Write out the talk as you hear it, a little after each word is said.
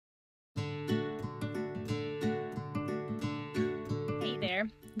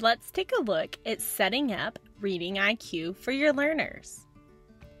Let's take a look at setting up Reading IQ for your learners.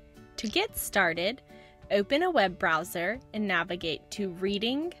 To get started, open a web browser and navigate to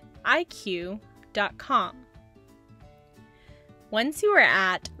readingiq.com. Once you are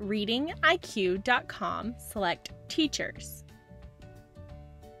at readingiq.com, select Teachers.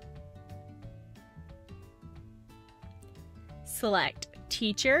 Select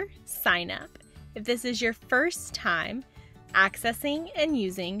Teacher Sign Up if this is your first time accessing and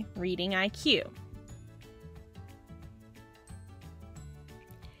using Reading IQ.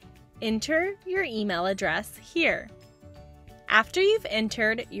 Enter your email address here. After you've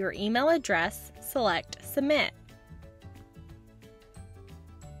entered your email address, select Submit.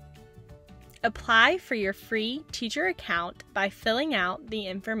 Apply for your free teacher account by filling out the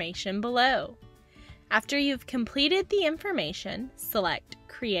information below. After you've completed the information, select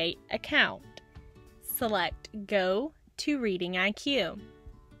Create Account. Select Go to Reading IQ.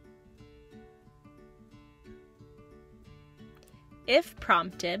 If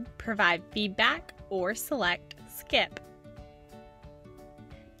prompted, provide feedback or select Skip.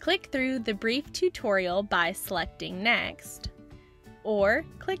 Click through the brief tutorial by selecting Next, or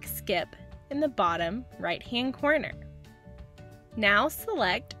click Skip in the bottom right-hand corner. Now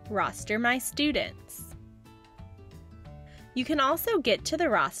select Roster My Students. You can also get to the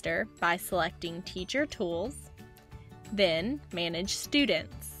roster by selecting Teacher Tools, then Manage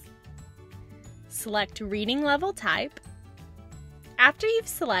Students. Select Reading Level Type. After you've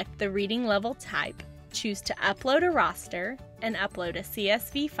selected the reading level type, choose to upload a roster and upload a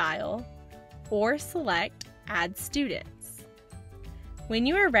CSV file, or select Add Students. When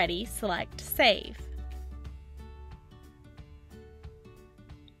you are ready, select Save.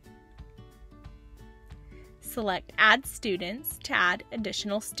 Select Add Students to add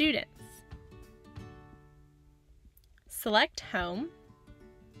additional students. Select Home.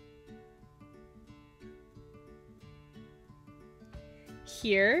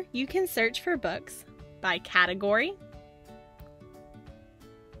 Here, you can search for books by category,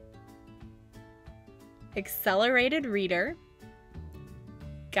 accelerated reader,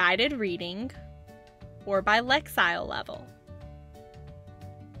 guided reading, or by Lexile level.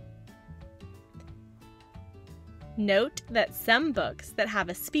 Note that some books that have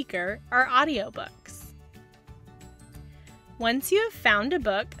a speaker are audiobooks. Once you have found a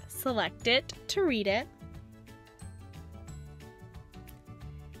book, select it to read it.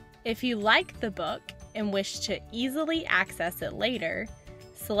 If you like the book and wish to easily access it later,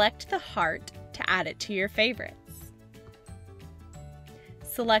 select the heart to add it to your favorites.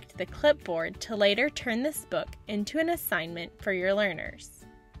 Select the clipboard to later turn this book into an assignment for your learners.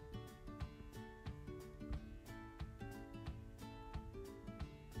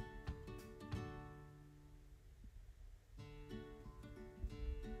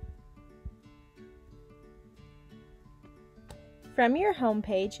 From your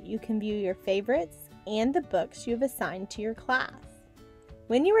homepage, you can view your favorites and the books you have assigned to your class.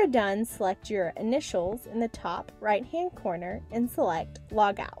 When you are done, select your initials in the top right-hand corner and select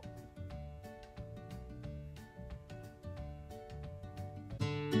Log Out.